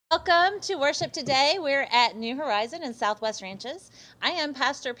Welcome to worship today. We're at New Horizon in Southwest Ranches. I am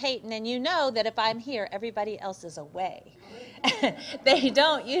Pastor Peyton, and you know that if I'm here, everybody else is away. They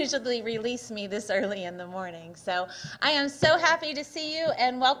don't usually release me this early in the morning. So I am so happy to see you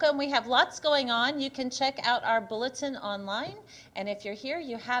and welcome. We have lots going on. You can check out our bulletin online. And if you're here,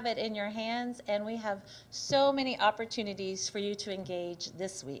 you have it in your hands. And we have so many opportunities for you to engage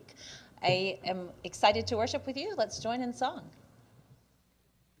this week. I am excited to worship with you. Let's join in song.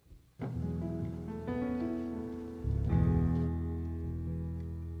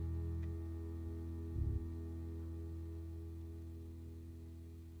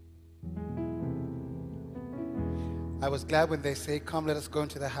 I was glad when they say, "Come, let us go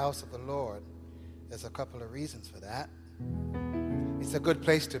into the house of the Lord." There's a couple of reasons for that. It's a good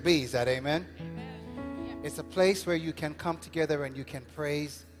place to be. Is that amen? It's a place where you can come together and you can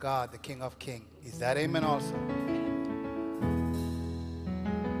praise God, the King of Kings. Is that amen also?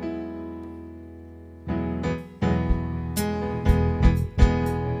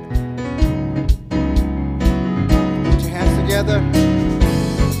 Put your hands together.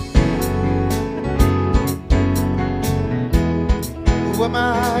 Who am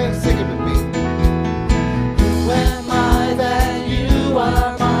I? Sing it with me. Who am I that you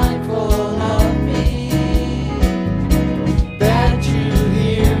are mindful of me, that you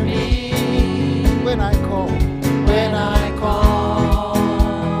hear me When I call, when I call?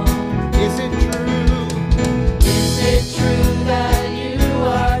 is it true? Is it true that you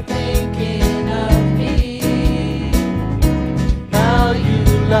are thinking of me, how you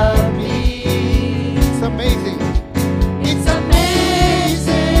love me? It's amazing. It's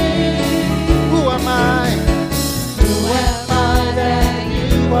amazing. Who am I? Who am I that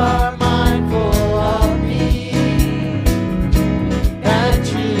you are mindful of me, that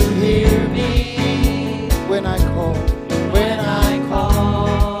you hear me When I call, when I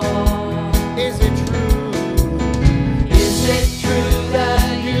call? is it true? Is it true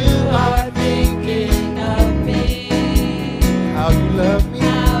that you are thinking of me, How you love me?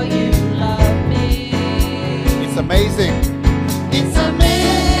 how you love me? It's amazing. It's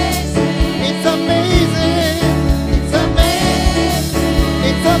amazing. It's amazing. It's amazing.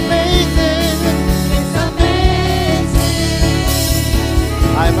 It's amazing. It's amazing.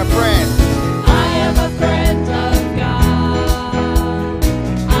 I'm a friend. I am a friend of God.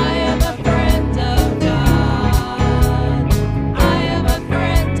 I am a friend of God. I am a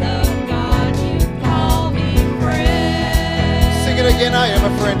friend of God. You call me friend. Sing it again. I am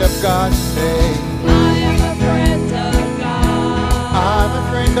a friend of God. Say, I am a friend of God. I'm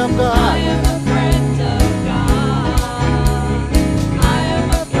a friend of I God. am a friend of God. I am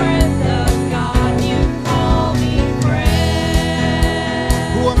a friend of God. You call me friend.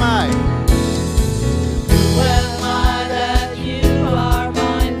 Who am I? Who am I that you are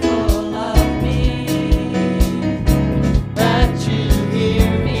mindful of me, that you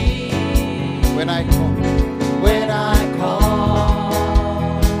hear me When I call, when I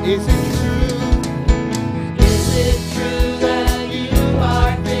call? is it true? Is it true that you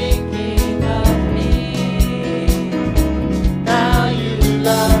are thinking of me, how you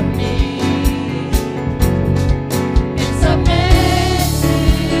love me? It's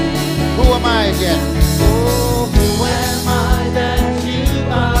amazing. Who am I again? Oh, Who am I that you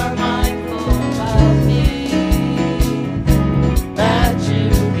are mindful of me, that you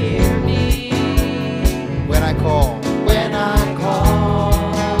hear me when I call, when I call?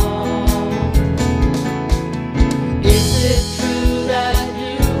 Is it true that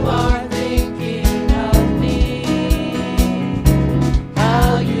you are thinking of me,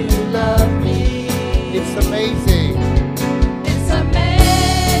 how you love me? it's amazing. It's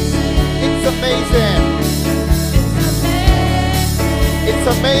amazing. It's amazing. It's amazing. It's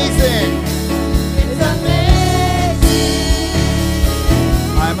amazing. It's amazing.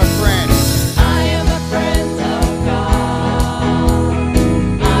 I'm a friend. I am a friend of God.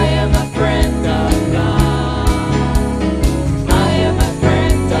 I am a friend of God. I am a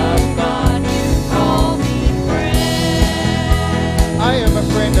friend of God. You call me friend. I am a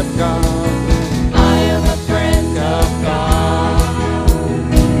friend of God. I am a friend of God.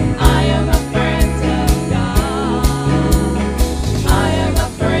 I am a friend of God. I am a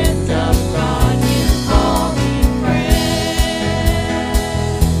friend of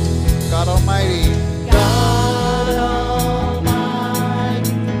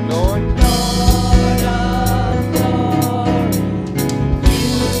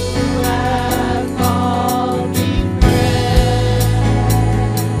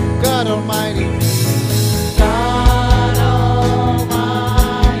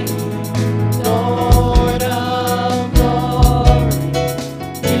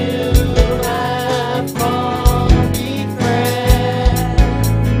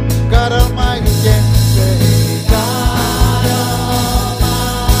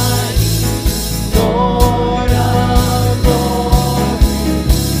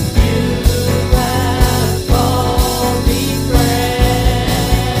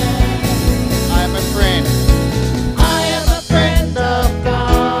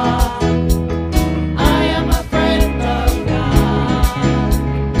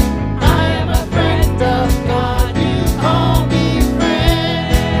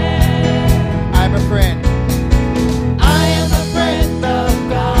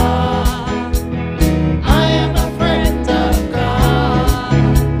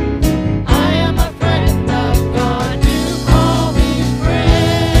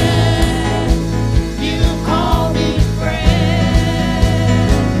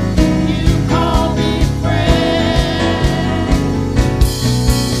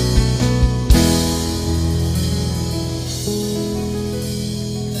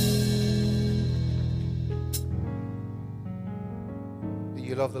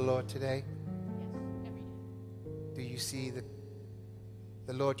love the Lord today? Do you see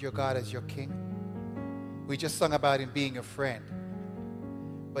the Lord your God as your king? We just sung about him being a friend.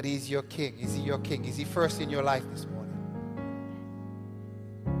 But he's your king. Is he your king? Is he first in your life this morning?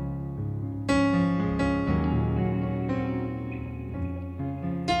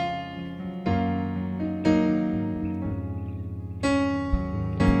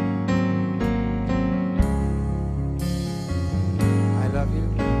 I love you.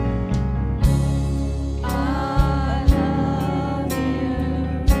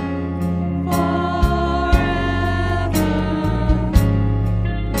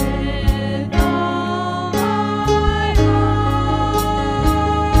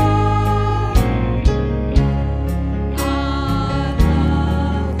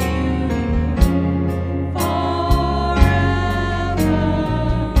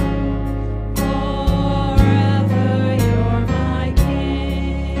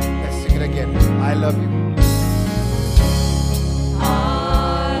 I love you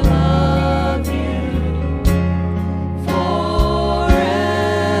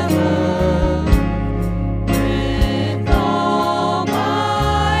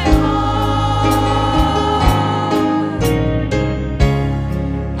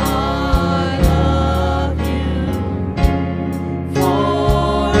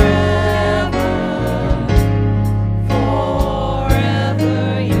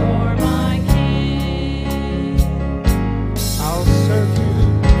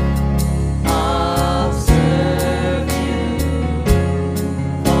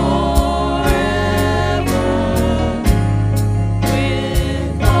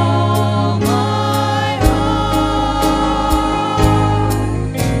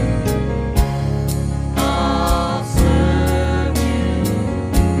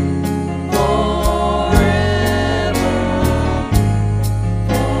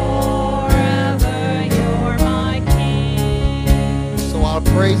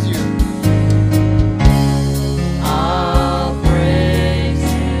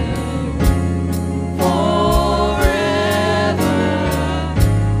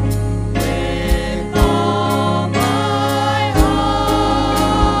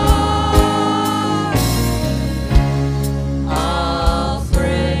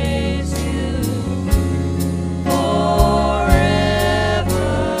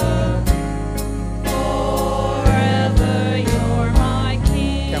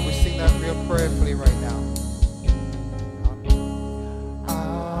forever with all my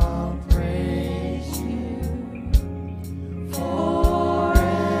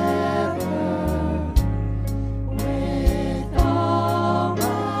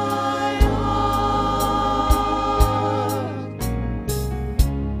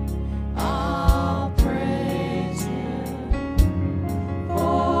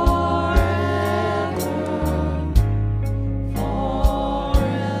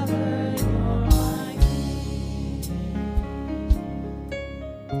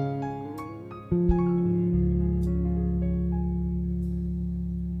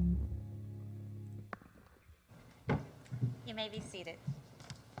You may be seated.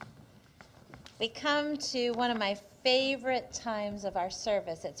 We come to one of my favorite times of our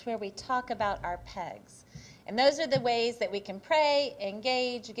service. It's where we talk about our pegs. And those are the ways that we can pray,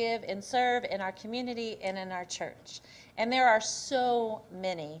 engage, give, and serve in our community and in our church. And there are so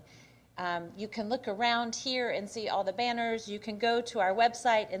many. You can look around here and see all the banners. You can go to our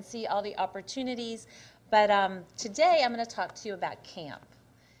website and see all the opportunities. But today I'm going to talk to you about camp.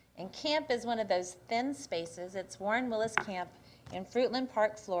 And camp is one of those thin spaces. It's Warren Willis Camp in Fruitland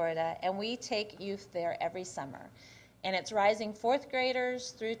Park, Florida, and we take youth there every summer. And it's rising 4th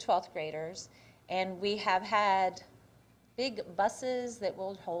graders through 12th graders, and we have had big buses that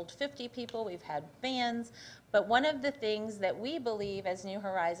will hold 50 people. We've had vans, but one of the things that we believe as New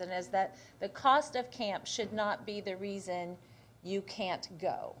Horizon is that the cost of camp should not be the reason you can't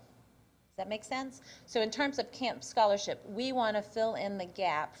go. Does that make sense? So in terms of camp scholarship, we want to fill in the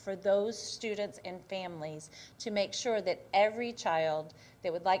gap for those students and families to make sure that every child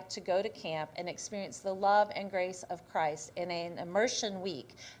that would like to go to camp and experience the love and grace of Christ in an immersion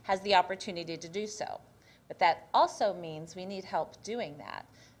week has the opportunity to do so. But that also means we need help doing that.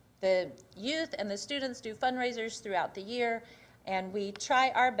 The youth and the students do fundraisers throughout the year, and we try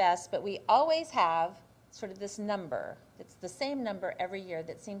our best, but we always have sort of this number. It's the same number every year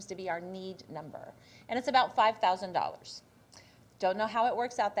that seems to be our need number, and it's about $5,000. Don't know how it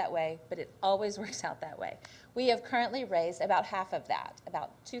works out that way, but it always works out that way. We have currently raised about half of that,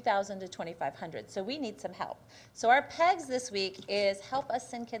 about $2,000 to $2,500, so we need some help. So our pegs this week is help us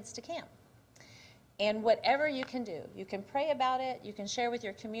send kids to camp. And whatever you can do, you can pray about it, you can share with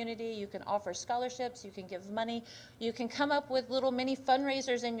your community, you can offer scholarships, you can give money, you can come up with little mini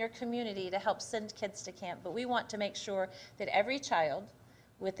fundraisers in your community to help send kids to camp. But we want to make sure that every child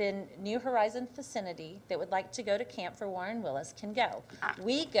within New Horizon vicinity that would like to go to camp for Warren Willis can go.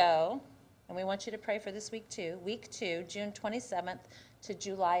 We go, and we want you to pray for this week too, week 2, June 27th to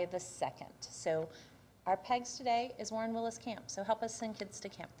July the 2nd. So our pegs today is Warren Willis Camp, so help us send kids to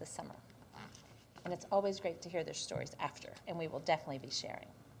camp this summer. And it's always great to hear their stories after, and we will definitely be sharing.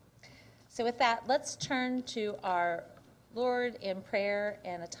 So with that, let's turn to our Lord in prayer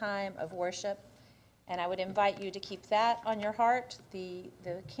and a time of worship. And I would invite you to keep that on your heart, the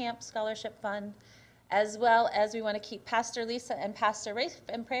Camp Scholarship Fund, as well as we want to keep Pastor Lisa and Pastor Rafe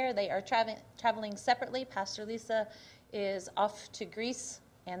in prayer. They are traveling separately. Pastor Lisa is off to Greece,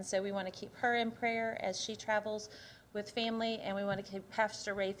 and so we want to keep her in prayer as she travels with family, and we want to keep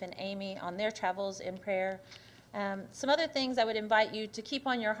Pastor Rafe and Amy on their travels in prayer. Some other things I would invite you to keep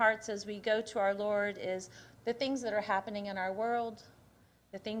on your hearts as we go to our Lord is the things that are happening in our world,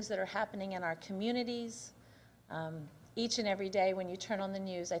 the things that are happening in our communities. Each and every day when you turn on the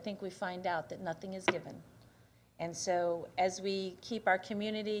news, I think we find out that nothing is given. And so as we keep our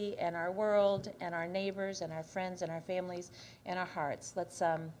community and our world and our neighbors and our friends and our families in our hearts, let's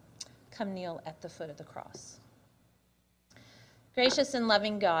come kneel at the foot of the cross. Gracious and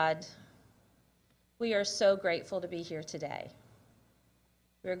loving God, we are so grateful to be here today.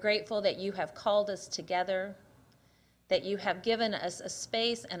 We're grateful that you have called us together, that you have given us a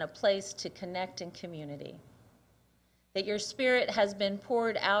space and a place to connect in community, that your Spirit has been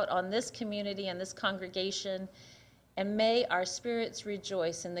poured out on this community and this congregation, and may our spirits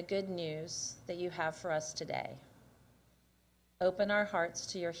rejoice in the good news that you have for us today. Open our hearts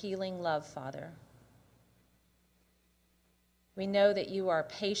to your healing love, Father. We know that you are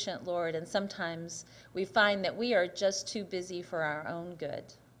patient, Lord, and sometimes we find that we are just too busy for our own good.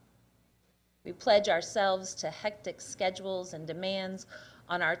 We pledge ourselves to hectic schedules and demands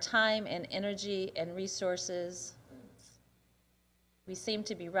on our time and energy and resources. We seem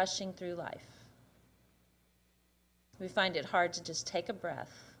to be rushing through life. We find it hard to just take a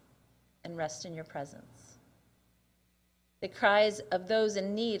breath and rest in your presence. The cries of those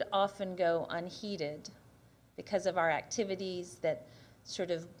in need often go unheeded because of our activities that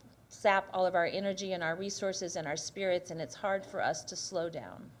sort of sap all of our energy and our resources and our spirits, and it's hard for us to slow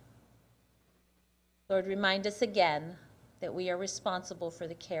down. Lord, remind us again that we are responsible for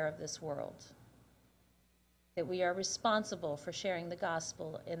the care of this world, that we are responsible for sharing the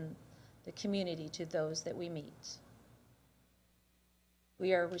gospel in the community to those that we meet.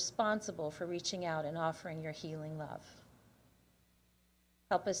 We are responsible for reaching out and offering your healing love.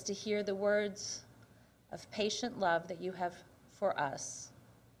 Help us to hear the words of patient love that you have for us.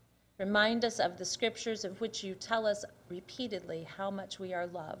 Remind us of the scriptures of which you tell us repeatedly how much we are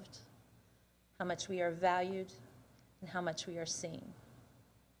loved, how much we are valued, and how much we are seen.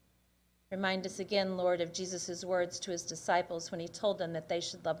 Remind us again, Lord, of Jesus' words to his disciples when he told them that they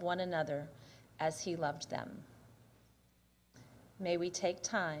should love one another as he loved them. May we take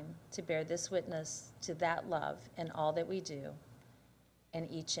time to bear this witness to that love in all that we do and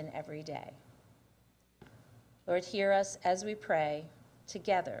each and every day. Lord, hear us as we pray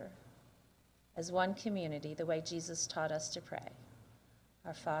together as one community the way Jesus taught us to pray.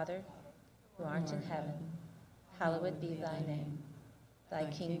 Our Father, who art in heaven, hallowed be thy name. Thy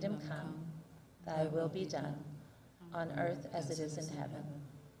kingdom come, thy will be done, on earth as it is in heaven.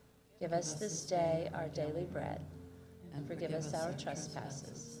 Give us this day our daily bread, and forgive us our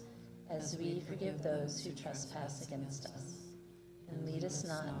trespasses, as we forgive those who trespass against us. And lead us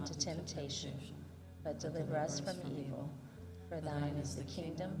not into temptation, but deliver us from evil. For thine is the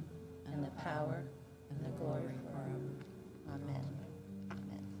kingdom, and the power, and the glory forever. Amen.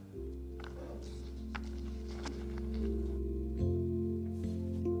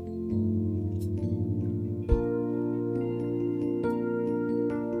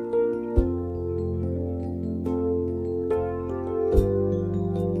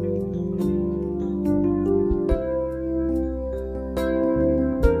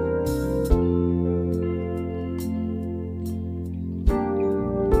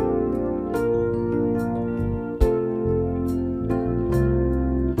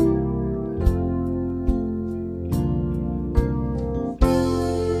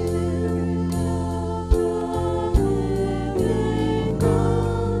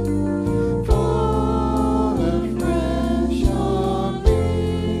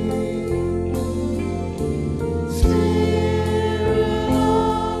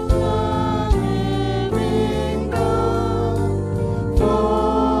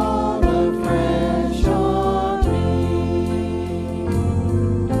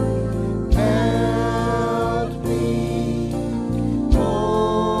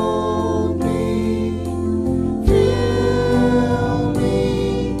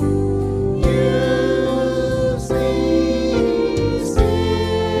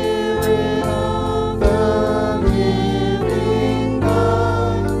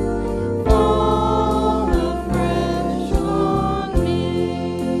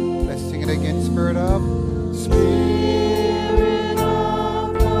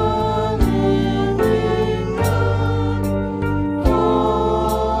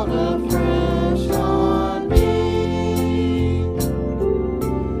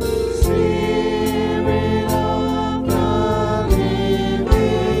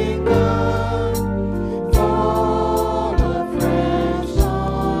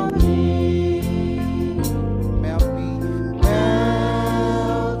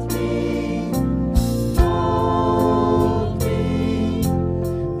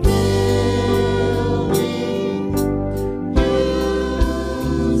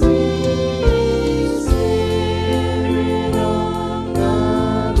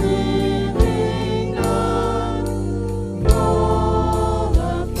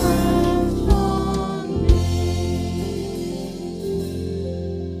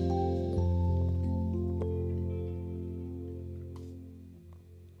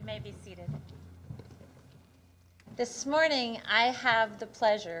 be seated. This morning, I have the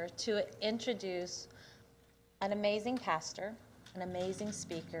pleasure to introduce an amazing pastor, an amazing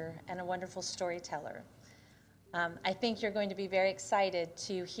speaker, and a wonderful storyteller. I think you're going to be very excited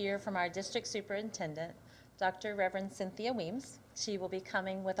to hear from our district superintendent, Dr. Reverend Cynthia Weems. She will be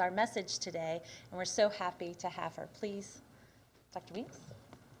coming with our message today, and we're so happy to have her. Please, Dr. Weems,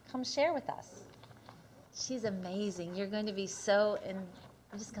 come share with us. She's amazing. You're going to be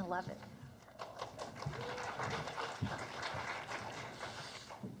I'm just going to love it.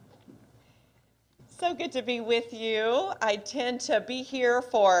 So good to be with you. I tend to be here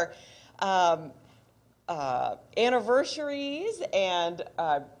for anniversaries and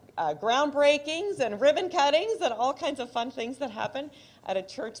groundbreakings and ribbon cuttings and all kinds of fun things that happen at a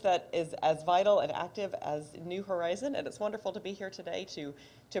church that is as vital and active as New Horizon. And it's wonderful to be here today to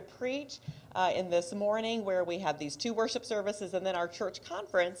preach in this morning where we have these 2 worship services and then our church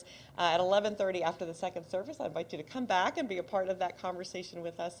conference at 11:30 after the second service. I invite you to come back and be a part of that conversation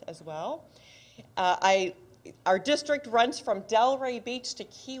with us as well. Our district runs from Delray Beach to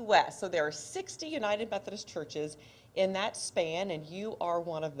Key West, so there are 60 United Methodist churches in that span, and you are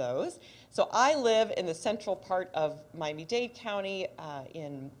one of those. So I live in the central part of Miami-Dade County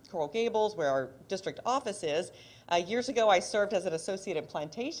in Coral Gables, where our district office is. Years ago, I served as an associate in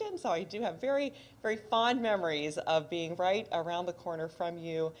Plantation, so I do have very, very fond memories of being right around the corner from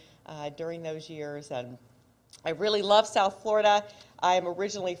you during those years. And I really love South Florida. I'm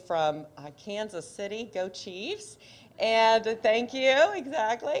originally from Kansas City. Go Chiefs! And thank you,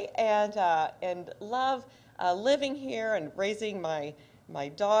 exactly. And love living here and raising my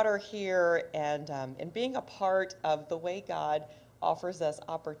daughter here and being a part of the way God offers us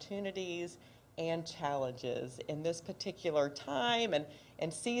opportunities and challenges in this particular time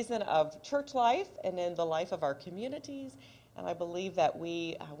and season of church life and in the life of our communities. And I believe that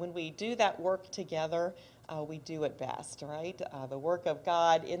when we do that work together, we do it best, right? The work of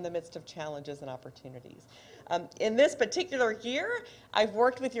God in the midst of challenges and opportunities. In this particular year, I've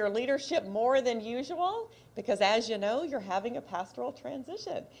worked with your leadership more than usual because, as you know, you're having a pastoral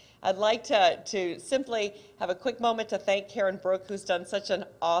transition. I'd like to simply have a quick moment to thank Karen Brooke, who's done such an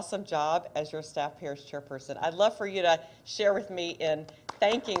awesome job as your staff parish chairperson. I'd love for you to share with me in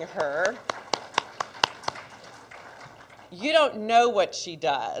thanking her. You don't know what she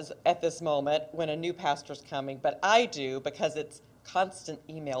does at this moment when a new pastor's coming, but I do because it's constant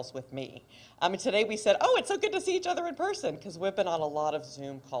emails with me. Today we said, oh, it's so good to see each other in person because we've been on a lot of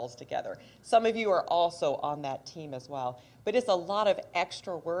Zoom calls together. Some of you are also on that team as well. But it's a lot of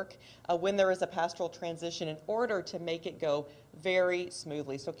extra work when there is a pastoral transition in order to make it go very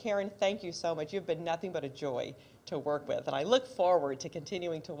smoothly. So Karen, thank you so much. You've been nothing but a joy to work with. And I look forward to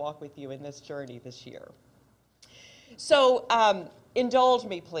continuing to walk with you in this journey this year. So indulge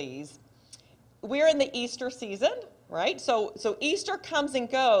me, please. We're in the Easter season, right? So Easter comes and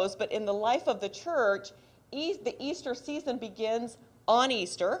goes, but in the life of the church, the Easter season begins on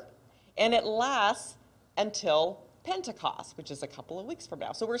Easter, and it lasts until Pentecost, which is a couple of weeks from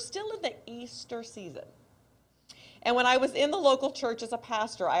now. So we're still in the Easter season. And when I was in the local church as a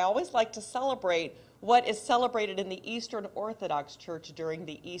pastor, I always like to celebrate what is celebrated in the Eastern Orthodox Church during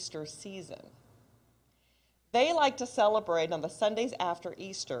the Easter season. They like to celebrate on the Sundays after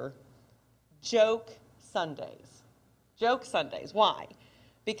Easter, Joke Sundays. Joke Sundays. Why?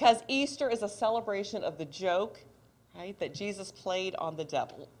 Because Easter is a celebration of the joke, right, that Jesus played on the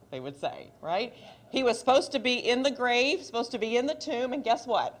devil, they would say, right? He was supposed to be in the grave, supposed to be in the tomb, and guess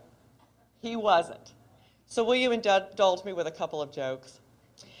what? He wasn't. So will you indulge me with a couple of jokes?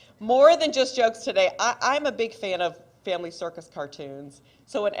 More than just jokes today, I'm a big fan of Family Circus cartoons.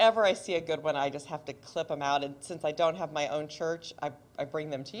 So whenever I see a good one, I just have to clip them out. And since I don't have my own church, I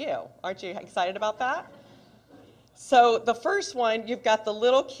bring them to you. Aren't you excited about that? So the first one, you've got the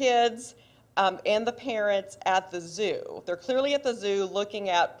little kids and the parents at the zoo. They're clearly at the zoo looking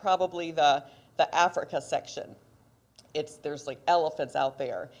at probably the Africa section. There's like elephants out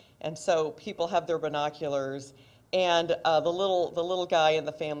there. And so people have their binoculars. And the little guy in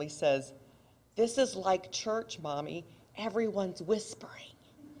the family says, "This is like church, Mommy. Everyone's whispering."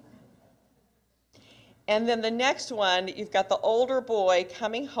 And then the next one, you've got the older boy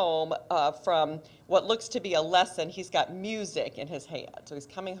coming home from what looks to be a lesson. He's got music in his hand. So he's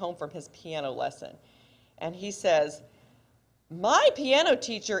coming home from his piano lesson. And he says, "My piano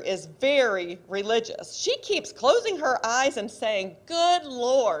teacher is very religious. She keeps closing her eyes and saying, 'Good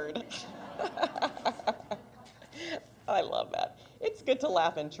Lord.'" I love that. It's good to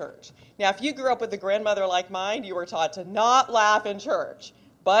laugh in church. Now, if you grew up with a grandmother like mine, you were taught to not laugh in church.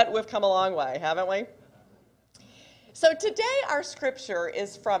 But we've come a long way, haven't we? So today our scripture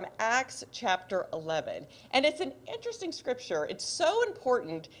is from Acts chapter 11, and it's an interesting scripture. It's so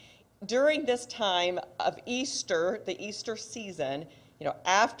important during this time of Easter, the Easter season. You know,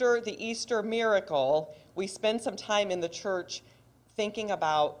 after the Easter miracle, we spend some time in the church thinking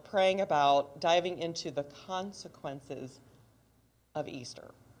about, praying about, diving into the consequences of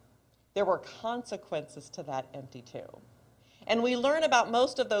Easter. There were consequences to that empty tomb. And we learn about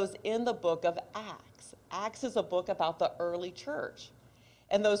most of those in the book of Acts. Acts is a book about the early church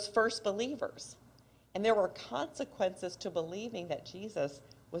and those first believers. And there were consequences to believing that Jesus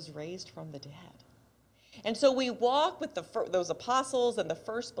was raised from the dead. And so we walk with those apostles and the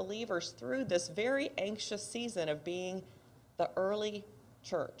first believers through this very anxious season of being the early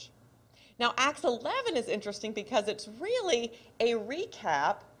church. Now, Acts 11 is interesting because it's really a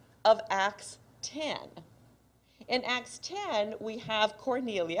recap of Acts 10. In Acts 10, we have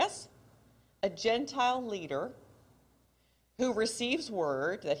Cornelius, a Gentile leader who receives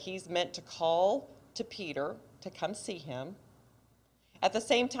word that he's meant to call to Peter to come see him. At the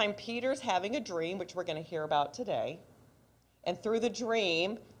same time, Peter's having a dream, which we're going to hear about today. And through the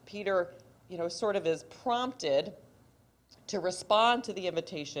dream, Peter, sort of is prompted to respond to the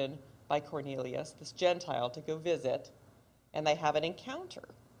invitation by Cornelius, this Gentile, to go visit, and they have an encounter.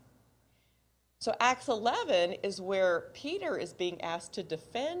 So Acts 11 is where Peter is being asked to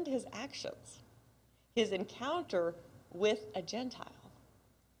defend his actions, his encounter with a Gentile.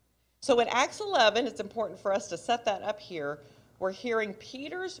 So in Acts 11, it's important for us to set that up here. We're hearing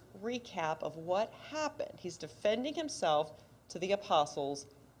Peter's recap of what happened. He's defending himself to the apostles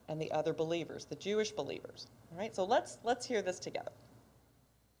and the other believers, the Jewish believers. All right, so let's hear this together.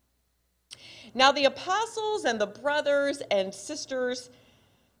 Now the apostles and the brothers and sisters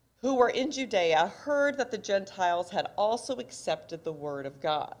who were in Judea heard that the Gentiles had also accepted the word of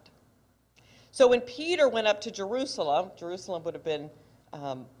God. So when Peter went up to Jerusalem would have been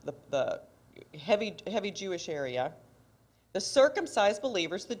the heavy Jewish area, the circumcised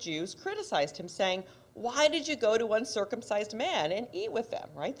believers, the Jews, criticized him, saying, "Why did you go to uncircumcised men and eat with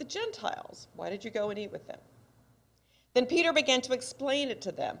them?" Right? The Gentiles. Why did you go and eat with them? Then Peter began to explain it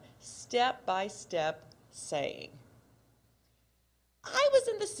to them, step by step, saying, "I was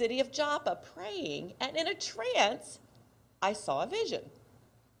in the city of Joppa praying, and in a trance I saw a vision,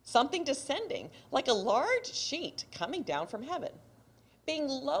 something descending like a large sheet coming down from heaven, being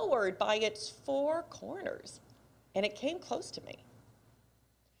lowered by its four corners, and it came close to me.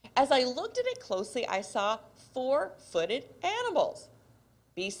 As I looked at it closely, I saw four-footed animals,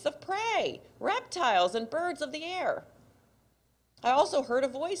 beasts of prey, reptiles, and birds of the air. I also heard a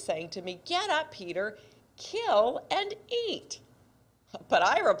voice saying to me, 'Get up, Peter, kill and eat.' But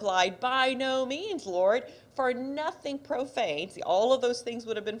I replied, 'By no means, Lord, for nothing profane,'" see, all of those things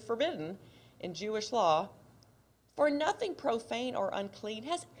would have been forbidden in Jewish law, "for nothing profane or unclean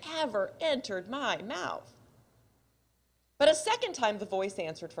has ever entered my mouth.' But a second time the voice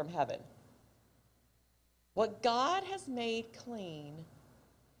answered from heaven, 'What God has made clean,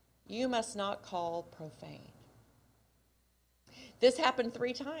 you must not call profane.' This happened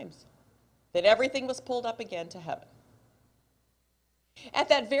 3 times. Then everything was pulled up again to heaven. At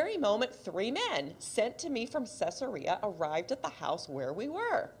that very moment, 3 men sent to me from Caesarea arrived at the house where we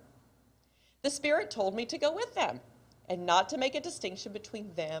were. The Spirit told me to go with them and not to make a distinction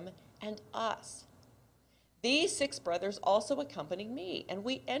between them and us. These 6 brothers also accompanied me, and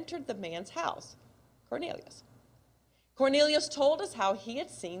we entered the man's house, Cornelius. Cornelius told us how he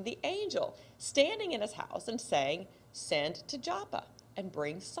had seen the angel standing in his house and saying, 'Send to Joppa and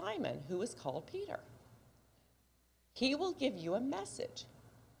bring Simon, who is called Peter. He will give you a message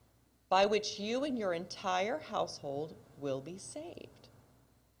by which you and your entire household will be saved.'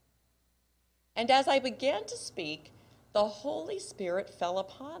 And as I began to speak, the Holy Spirit fell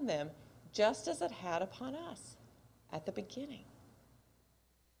upon them just as it had upon us at the beginning.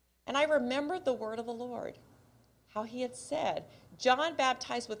 And I remembered the word of the Lord, how he had said, 'John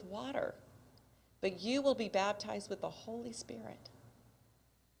baptized with water, but you will be baptized with the Holy Spirit.'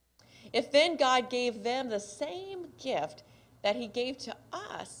 If then God gave them the same gift that he gave to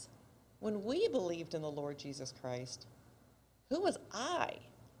us when we believed in the Lord Jesus Christ, who was I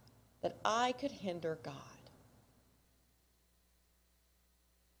that I could hinder God?"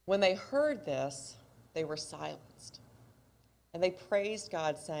 When they heard this, they were silenced, and they praised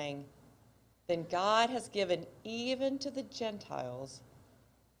God, saying, "Then God has given even to the Gentiles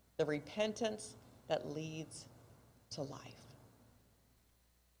the repentance that leads to life."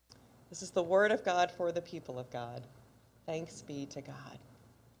 This is the word of God for the people of God. Thanks be to God.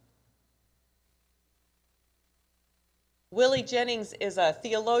 Willie Jennings is a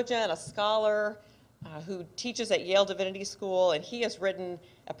theologian, a scholar, who teaches at Yale Divinity School, and he has written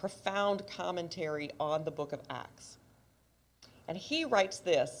a profound commentary on the book of Acts. And he writes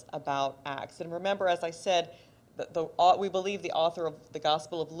this about Acts. And remember, as I said, we believe the author of the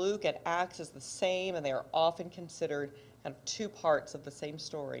Gospel of Luke and Acts is the same, and they are often considered kind of two parts of the same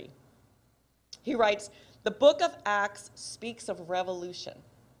story. He writes, "The book of Acts speaks of revolution.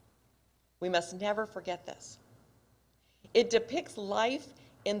 We must never forget this. It depicts life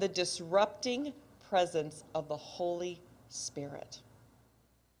in the disrupting presence of the Holy Spirit.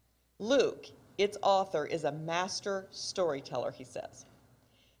 Luke, its author, is a master storyteller," he says.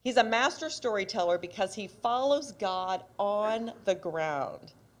 He's a master storyteller because he follows God on the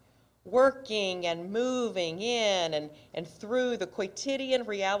ground, working and moving in and through the quotidian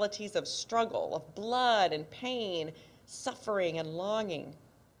realities of struggle, of blood and pain, suffering and longing.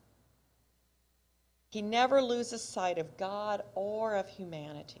 He never loses sight of God or of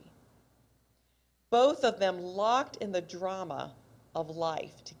humanity. Both of them locked in the drama of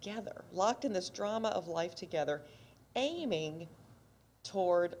life together, locked in this drama of life together, aiming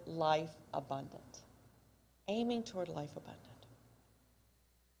toward life abundant. Aiming toward life abundant.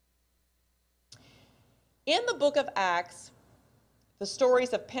 In the book of Acts, the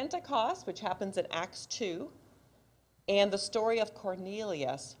stories of Pentecost, which happens in Acts 2, and the story of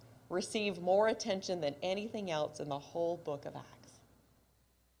Cornelius receive more attention than anything else in the whole book of Acts.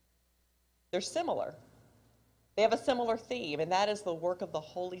 They're similar. They have a similar theme, and that is the work of the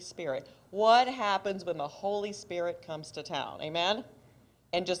Holy Spirit. What happens when the Holy Spirit comes to town? Amen?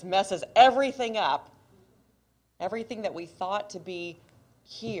 And just messes everything up. Everything that we thought to be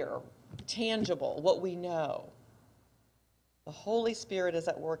here, tangible, what we know. The Holy Spirit is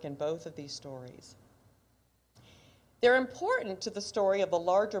at work in both of these stories. They're important to the story of the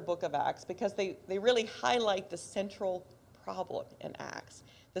larger book of Acts because they really highlight the central problem in Acts,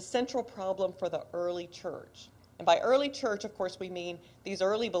 the central problem for the early church. And by early church, of course, we mean these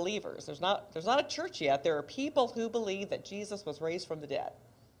early believers. There's not a church yet. There are people who believe that Jesus was raised from the dead.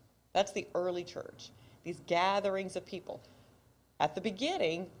 That's the early church, these gatherings of people. At the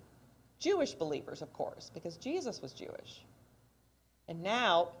beginning, Jewish believers, of course, because Jesus was Jewish. And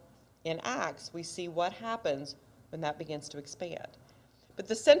now, in Acts, we see what happens when that begins to expand. But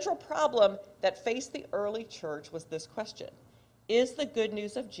the central problem that faced the early church was this question: is the good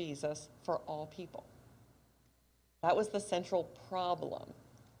news of Jesus for all people? That was the central problem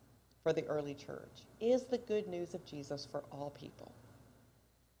for the early church. Is the good news of Jesus for all people?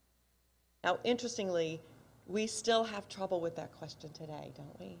 Now, interestingly, we still have trouble with that question today,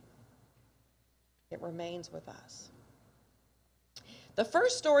 don't we? It remains with us. The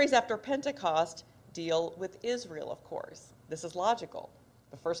first stories after Pentecost deal with Israel, of course. This is logical.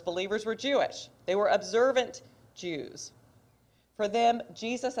 The first believers were Jewish. They were observant Jews. For them,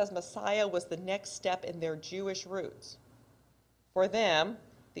 Jesus as Messiah was the next step in their Jewish roots. For them,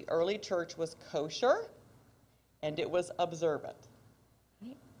 the early church was kosher and it was observant.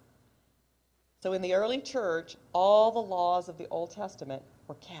 Right? So in the early church, all the laws of the Old Testament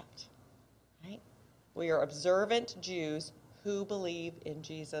were kept. Right? We are observant Jews who believe in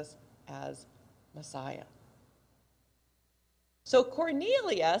Jesus as Messiah. So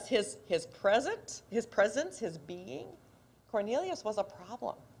Cornelius, his presence, his being, Cornelius was a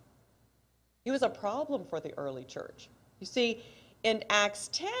problem. He was a problem for the early church. You see, in Acts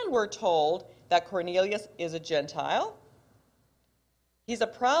 10, we're told that Cornelius is a Gentile. He's a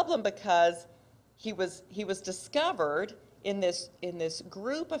problem because he was discovered in this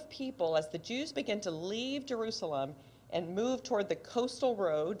group of people as the Jews began to leave Jerusalem and move toward the coastal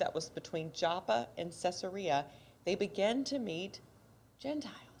road that was between Joppa and Caesarea. They began to meet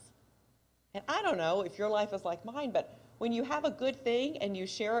Gentiles. And I don't know if your life is like mine, but when you have a good thing and you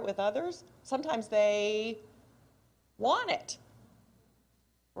share it with others, sometimes they want it,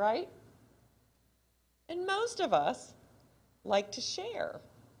 right? And most of us like to share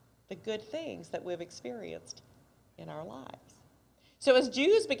the good things that we've experienced in our lives. So as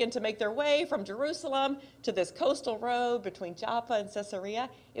Jews begin to make their way from Jerusalem to this coastal road between Joppa and Caesarea,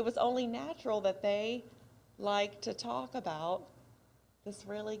 it was only natural that they liked to talk about this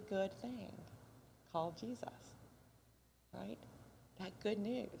really good thing called Jesus. Right? That good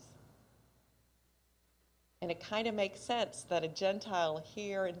news. And it kind of makes sense that a Gentile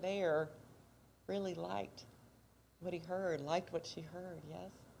here and there really liked what he heard, liked what she heard,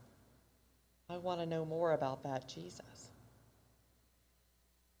 yes? I want to know more about that Jesus.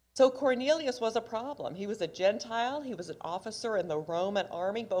 So Cornelius was a problem. He was a Gentile. He was an officer in the Roman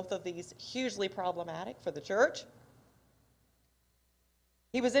army, both of these hugely problematic for the church.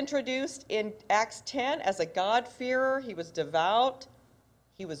 He was introduced in Acts 10 as a God-fearer. He was devout.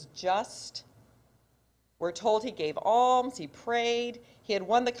 He was just. We're told he gave alms, he prayed, he had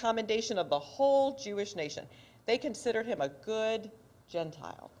won the commendation of the whole Jewish nation. They considered him a good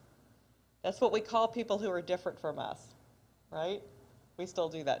Gentile. That's what we call people who are different from us, right? We still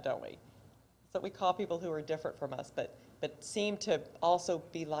do that, don't we? That's what we call people who are different from us, but seem to also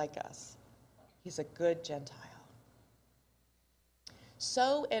be like us. He's a good Gentile.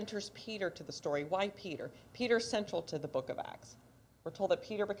 So enters Peter to the story. Why Peter? Peter's central to the book of Acts. We're told that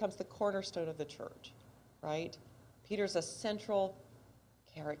Peter becomes the cornerstone of the church, right? Peter's a central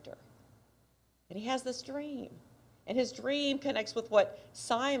character. And he has this dream. And his dream connects with what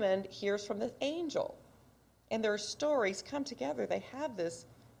Simon hears from the angel. And their stories come together. They have this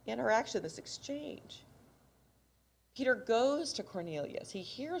interaction, this exchange. Peter goes to Cornelius. He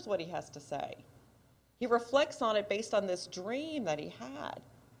hears what he has to say. He reflects on it based on this dream that he had.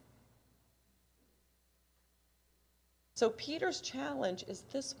 So Peter's challenge is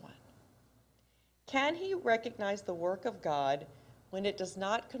this one. Can he recognize the work of God when it does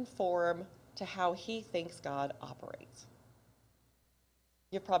not conform to how he thinks God operates?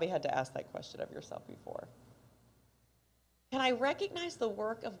 You've probably had to ask that question of yourself before. Can I recognize the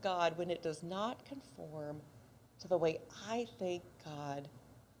work of God when it does not conform to the way I think God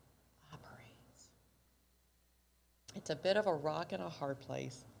operates? It's a bit of a rock and a hard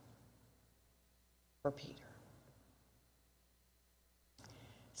place for Peter.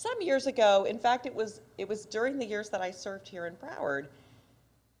 Some years ago, in fact, it was during the years that I served here in Broward,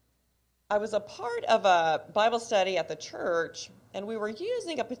 I was a part of a Bible study at the church, and we were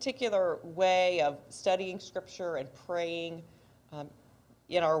using a particular way of studying Scripture and praying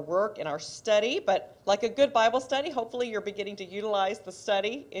in our work, in our study. But like a good Bible study, hopefully you're beginning to utilize the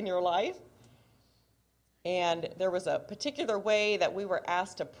study in your life. And there was a particular way that we were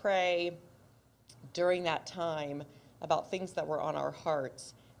asked to pray during that time about things that were on our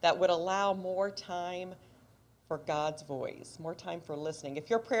hearts that would allow more time for God's voice, more time for listening. If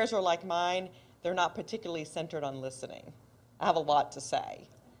your prayers are like mine, they're not particularly centered on listening. I have a lot to say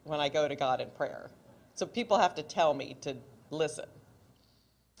when I go to God in prayer. So people have to tell me to listen.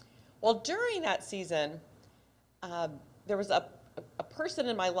 Well, during that season, there was a person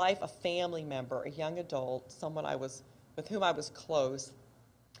in my life, a family member, a young adult, someone with whom I was close,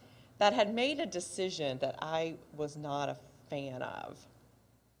 that had made a decision that I was not a fan of.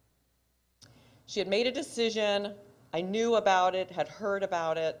 She had made a decision. I knew about it, had heard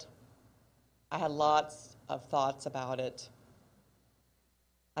about it. I had lots of thoughts about it.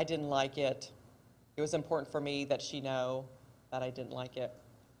 I didn't like it. It was important for me that she know that I didn't like it.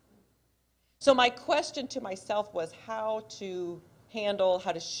 So my question to myself was how to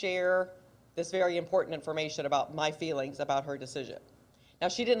share this very important information about my feelings about her decision. Now,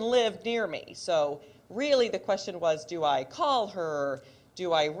 she didn't live near me, so really the question was, do I call her?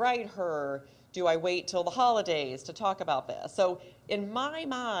 Do I write her? Do I wait till the holidays to talk about this? So in my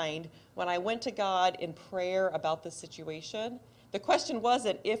mind, when I went to God in prayer about this situation, the question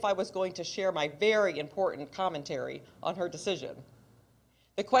wasn't if I was going to share my very important commentary on her decision.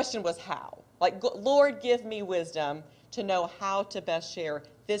 The question was how. Like, Lord, give me wisdom to know how to best share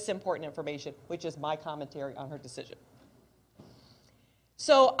this important information, which is my commentary on her decision.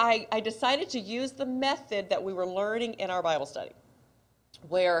 So I decided to use the method that we were learning in our Bible study,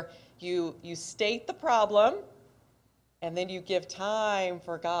 where you state the problem, and then you give time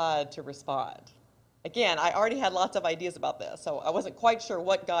for God to respond. Again, I already had lots of ideas about this, so I wasn't quite sure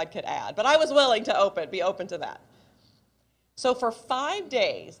what God could add, but I was willing to be open to that. So for 5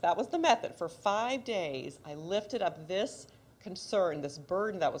 days, that was the method. For 5 days, I lifted up this concern, this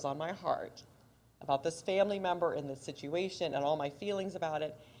burden that was on my heart about this family member in this situation and all my feelings about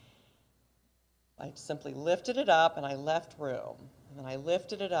it. I simply lifted it up and I left room. And then I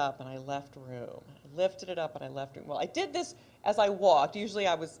lifted it up and I left room. I lifted it up and I left room. Well, I did this as I walked. Usually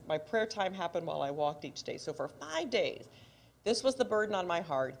my prayer time happened while I walked each day. So for 5 days, this was the burden on my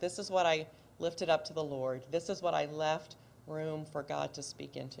heart. This is what I lifted up to the Lord. This is what I left room for God to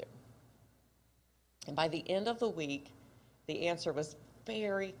speak into. And by the end of the week, the answer was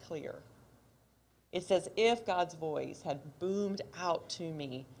very clear. It's as if God's voice had boomed out to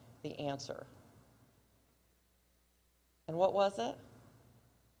me the answer. And what was it?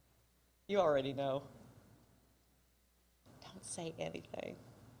 You already know. Don't say anything.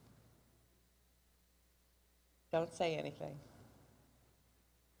 Don't say anything.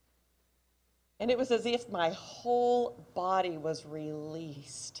 And it was as if my whole body was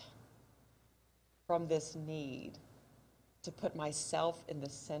released from this need to put myself in the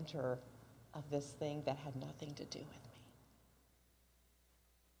center of this thing that had nothing to do with me.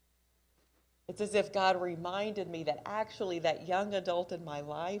 It's as if God reminded me that actually that young adult in my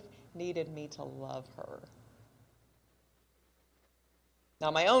life needed me to love her.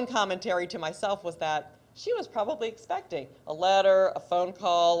 Now, my own commentary to myself was that she was probably expecting a letter, a phone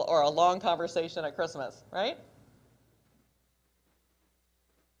call, or a long conversation at Christmas, right?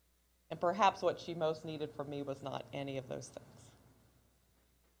 And perhaps what she most needed from me was not any of those things.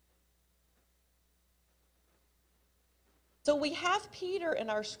 So we have Peter in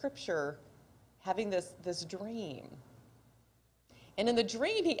our scripture having this dream. And in the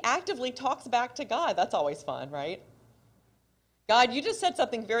dream, he actively talks back to God. That's always fun, right? God, you just said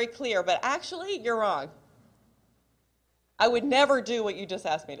something very clear, but actually, you're wrong. I would never do what you just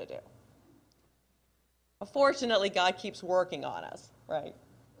asked me to do. Unfortunately, God keeps working on us, right?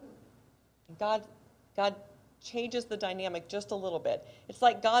 And God changes the dynamic just a little bit. It's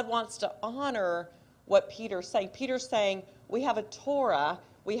like God wants to honor what Peter's saying. Peter's saying, we have a Torah,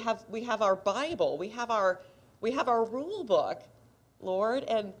 we have our Bible, we have our rule book, Lord,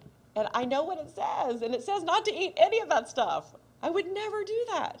 and I know what it says, and it says not to eat any of that stuff. I would never do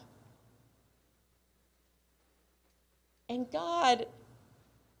that. And God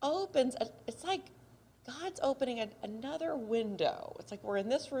opens, it's like God's opening another window. It's like we're in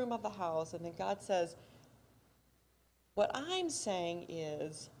this room of the house, and then God says, what I'm saying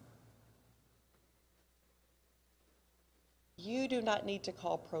is, you do not need to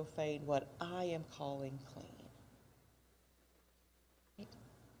call profane what I am calling clean.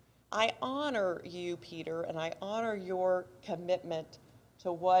 I honor you, Peter, and I honor your commitment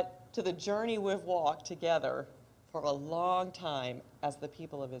to the journey we've walked together for a long time as the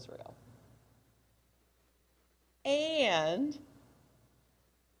people of Israel. And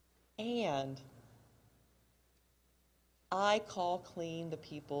I call clean the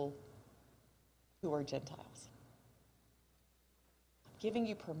people who are Gentiles. I'm giving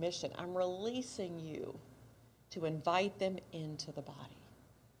you permission. I'm releasing you to invite them into the body.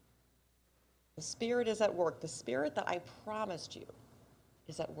 The Spirit is at work. The Spirit that I promised you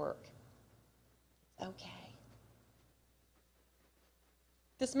is at work. It's okay.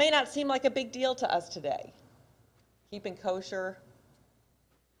 This may not seem like a big deal to us today. Keeping kosher,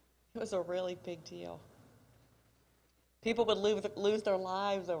 it was a really big deal. People would lose their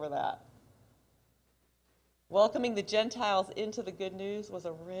lives over that. Welcoming the Gentiles into the good news was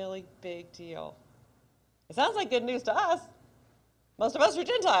a really big deal. It sounds like good news to us. Most of us are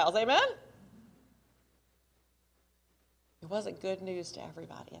Gentiles, amen? It wasn't good news to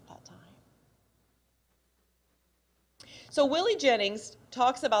everybody at that time. So Willie Jennings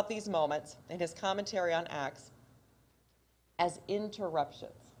talks about these moments in his commentary on Acts as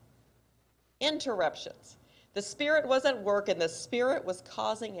interruptions. Interruptions. The Spirit was at work, and the Spirit was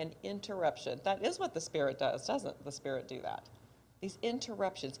causing an interruption. That is what the Spirit does, doesn't the Spirit do that? These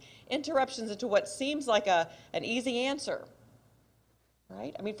interruptions. Interruptions into what seems like an easy answer.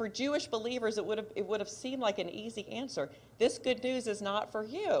 Right? I mean, for Jewish believers, it would have seemed like an easy answer. This good news is not for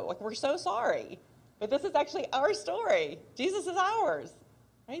you. Like, we're so sorry. But this is actually our story. Jesus is ours.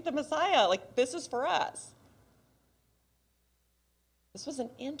 Right? The Messiah, like, this is for us. This was an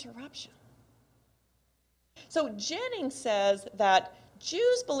interruption. So Jennings says that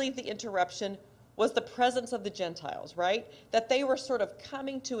Jews believed the interruption was the presence of the Gentiles, right? That they were sort of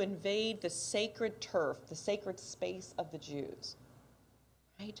coming to invade the sacred turf, the sacred space of the Jews,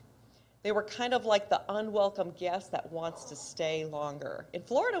 right? They were kind of like the unwelcome guest that wants to stay longer. In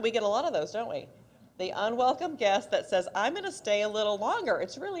Florida, we get a lot of those, don't we? The unwelcome guest that says, I'm going to stay a little longer.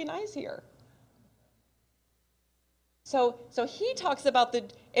 It's really nice here. So he talks about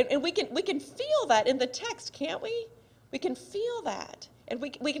and we can feel that in the text, can't we? We can feel that. And we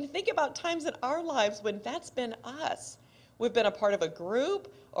can think about times in our lives when that's been us. We've been a part of a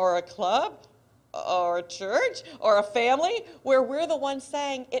group or a club or a church or a family where we're the ones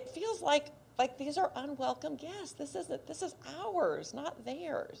saying, it feels like these are unwelcome guests. This is ours, not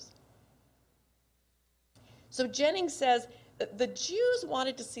theirs. So Jennings says that the Jews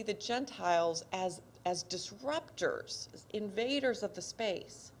wanted to see the Gentiles as disruptors, as invaders of the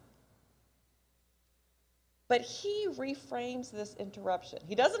space. But he reframes this interruption.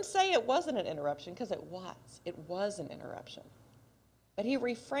 He doesn't say it wasn't an interruption, because it was. It was an interruption. But he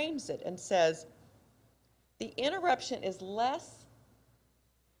reframes it and says, the interruption is less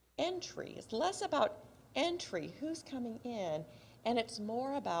entry. It's less about entry, who's coming in, and it's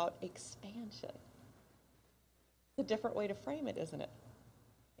more about expansion. It's a different way to frame it, isn't it?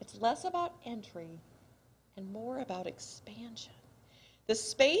 It's less about entry and more about expansion. The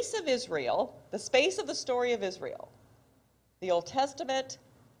space of Israel, the space of the story of Israel, the Old Testament,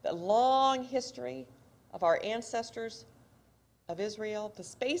 the long history of our ancestors, of Israel, the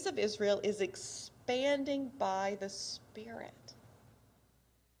space of Israel is expanding by the Spirit.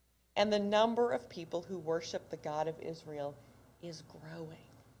 And the number of people who worship the God of Israel is growing.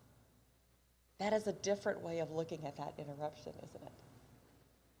 That is a different way of looking at that interruption, isn't it?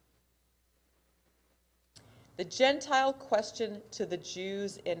 The Gentile question to the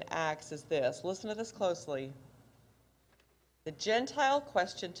Jews in Acts is this. Listen to this closely. The Gentile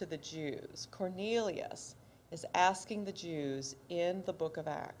question to the Jews, Cornelius is asking the Jews in the book of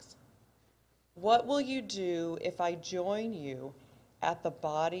Acts, what will you do if I join you at the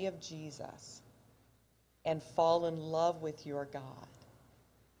body of Jesus and fall in love with your God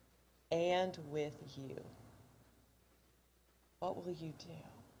and with you? What will you do?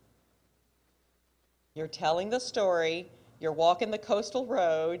 You're telling the story, you're walking the coastal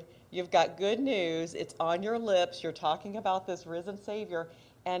road, you've got good news, it's on your lips, you're talking about this risen Savior,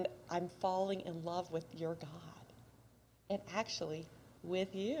 and I'm falling in love with your God, and actually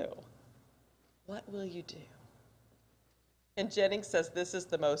with you. What will you do? And Jennings says this is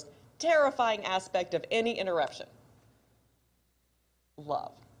the most terrifying aspect of any interruption.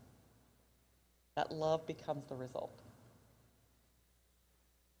 Love. That love becomes the result.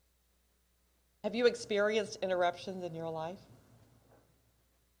 Have you experienced interruptions in your life?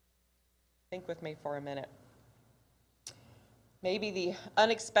 Think with me for a minute. Maybe the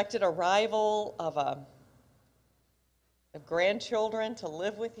unexpected arrival of grandchildren to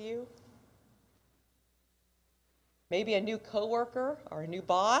live with you. Maybe a new coworker or a new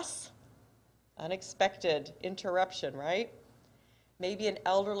boss. Unexpected interruption, right? Maybe an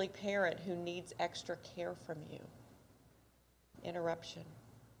elderly parent who needs extra care from you. Interruption.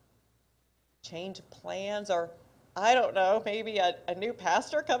 Change of plans, or I don't know, maybe a new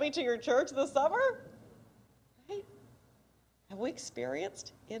pastor coming to your church this summer? Right? Have we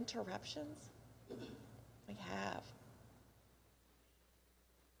experienced interruptions? We have.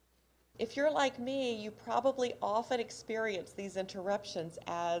 If you're like me, you probably often experience these interruptions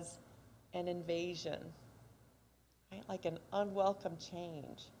as an invasion, right? Like an unwelcome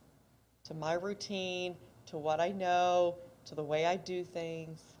change to my routine, to what I know, to the way I do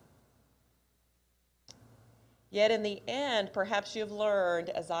things. Yet in the end, perhaps you've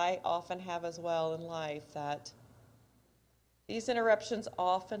learned, as I often have as well in life, that these interruptions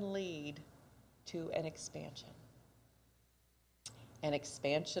often lead to an expansion. An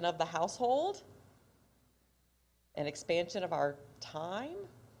expansion of the household, an expansion of our time,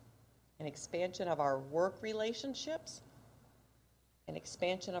 an expansion of our work relationships, an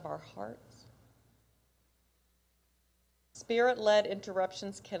expansion of our hearts. Spirit-led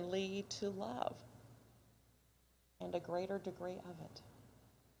interruptions can lead to love and a greater degree of it.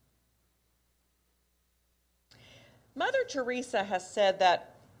 Mother Teresa has said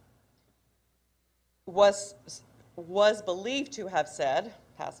that, was believed to have said,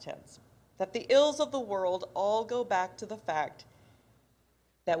 past tense, that the ills of the world all go back to the fact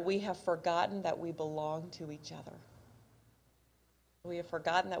that we have forgotten that we belong to each other. We have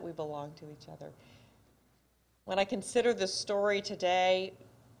forgotten that we belong to each other. When I consider this story today,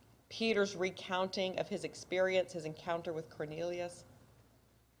 Peter's recounting of his experience, his encounter with Cornelius,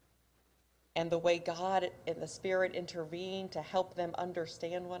 and the way God and the Spirit intervened to help them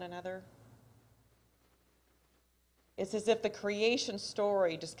understand one another, it's as if the creation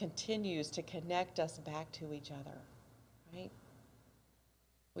story just continues to connect us back to each other, right?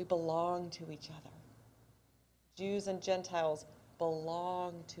 We belong to each other. Jews and Gentiles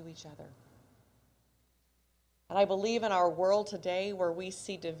belong to each other. And I believe in our world today where we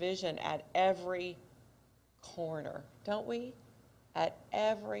see division at every corner, don't we? At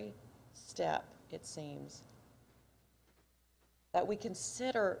every step, it seems. That we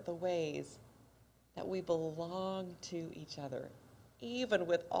consider the ways that we belong to each other, even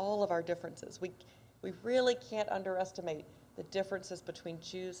with all of our differences. We really can't underestimate the differences between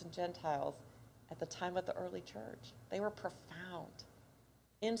Jews and Gentiles at the time of the early church. They were profound,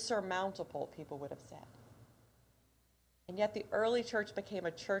 insurmountable, people would have said. And yet the early church became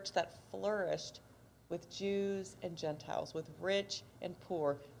a church that flourished with Jews and Gentiles, with rich and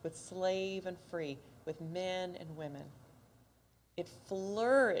poor, with slave and free, with men and women. It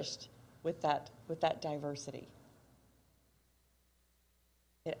flourished with that diversity.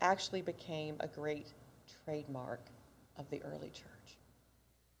 It actually became a great trademark of the early church.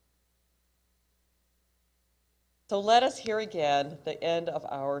 So let us hear again the end of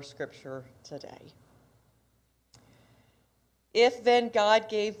our scripture today. If then God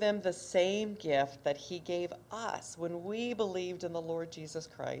gave them the same gift that he gave us when we believed in the Lord Jesus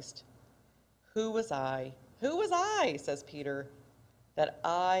Christ, who was I, says Peter, that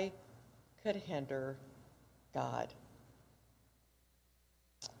I could hinder God?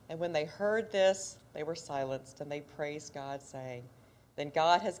 And when they heard this, they were silenced, and they praised God, saying, "Then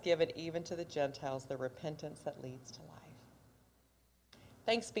God has given even to the Gentiles the repentance that leads to life."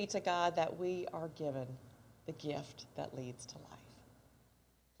 Thanks be to God that we are given the gift that leads to life.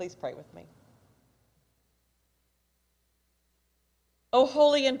 Please pray with me. O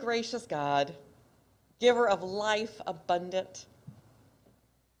holy and gracious God, giver of life abundant,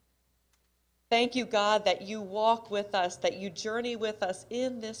 thank you, God, that you walk with us, that you journey with us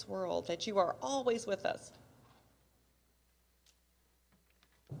in this world, that you are always with us.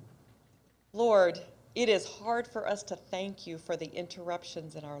 Lord, it is hard for us to thank you for the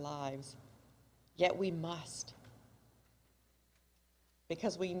interruptions in our lives, yet we must,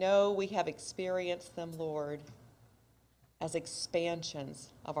 because we know we have experienced them, Lord, as expansions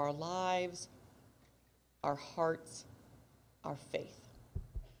of our lives, our hearts, our faith.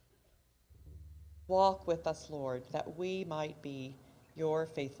 Walk with us, Lord, that we might be your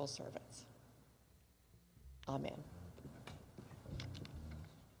faithful servants. Amen.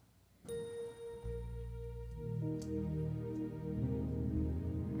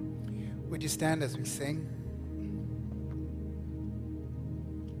 Would you stand as we sing?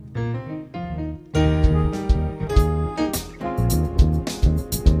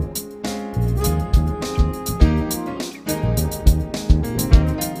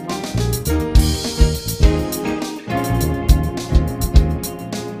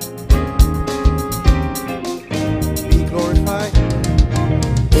 Be glorified.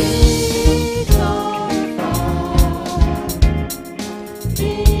 Be glorified.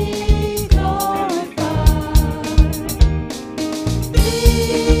 Be glorified.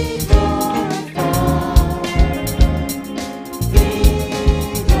 Be glorified. Be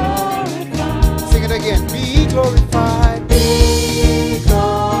glorified. Sing it again. Be glorified. Be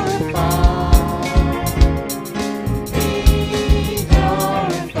glorified. Be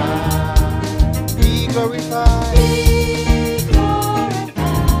glorified. Be glorified. Be glorified.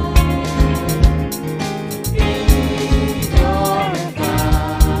 Be glorified.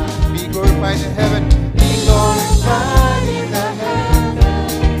 Be glorified in heaven. Be glorified in the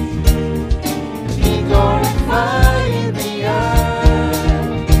heavens. Be glorified in the earth.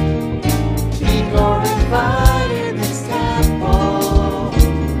 Be glorified in this temple.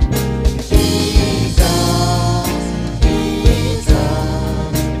 Jesus, Jesus,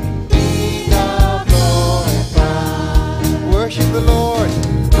 be thou glorified. Worship the Lord.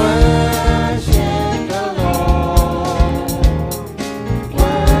 Worship the Lord.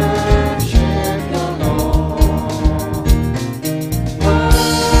 Worship the Lord.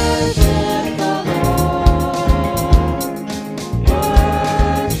 Worship the Lord. Worship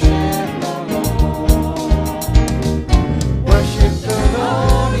the Lord. Worship the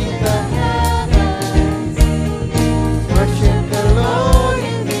Lord in the heavens. Worship the Lord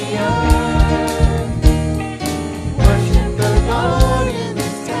in the earth. Worship the Lord in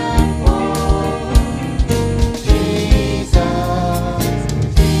this temple. Jesus,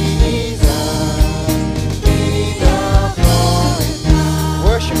 Jesus, be thou glorified.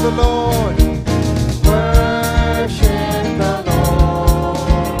 Worship the Lord. Worship the Lord.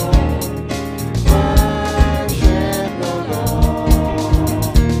 Worship the Lord.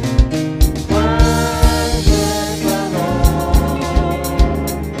 Worship the Lord. Worship the Lord.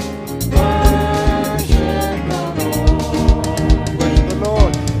 Worship the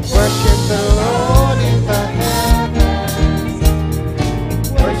Lord. Worship the Lord in the heavens.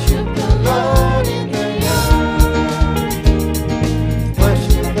 Worship the Lord in the earth.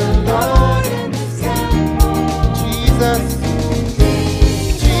 Worship the Lord in this temple. Jesus.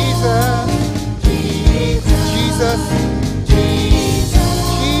 Jesus. Jesus, Jesus. Jesus,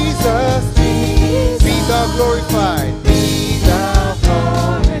 Jesus. Be thou glorified. be thou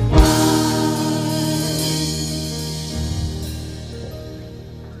glorified.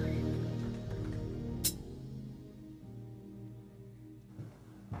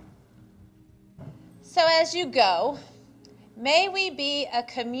 So as you go, may we be a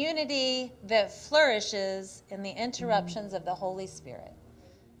community that flourishes in the interruptions of the Holy Spirit.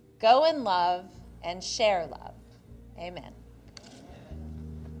 Go in love and share love. Amen.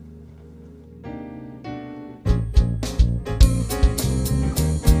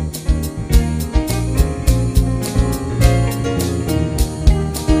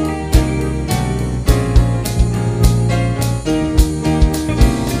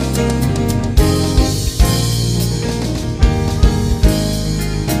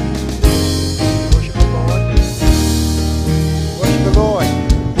 Worship the Lord. Worship the Lord.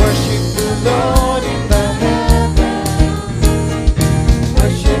 Worship The Lord in the heavens.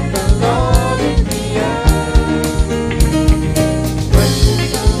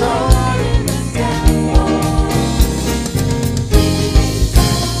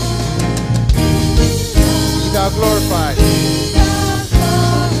 glorified.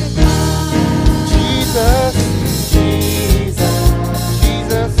 Jesus, Jesus,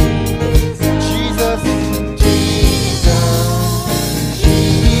 Jesus, Jesus, Jesus,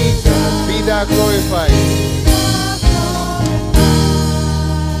 Jesus. Be thou glorified.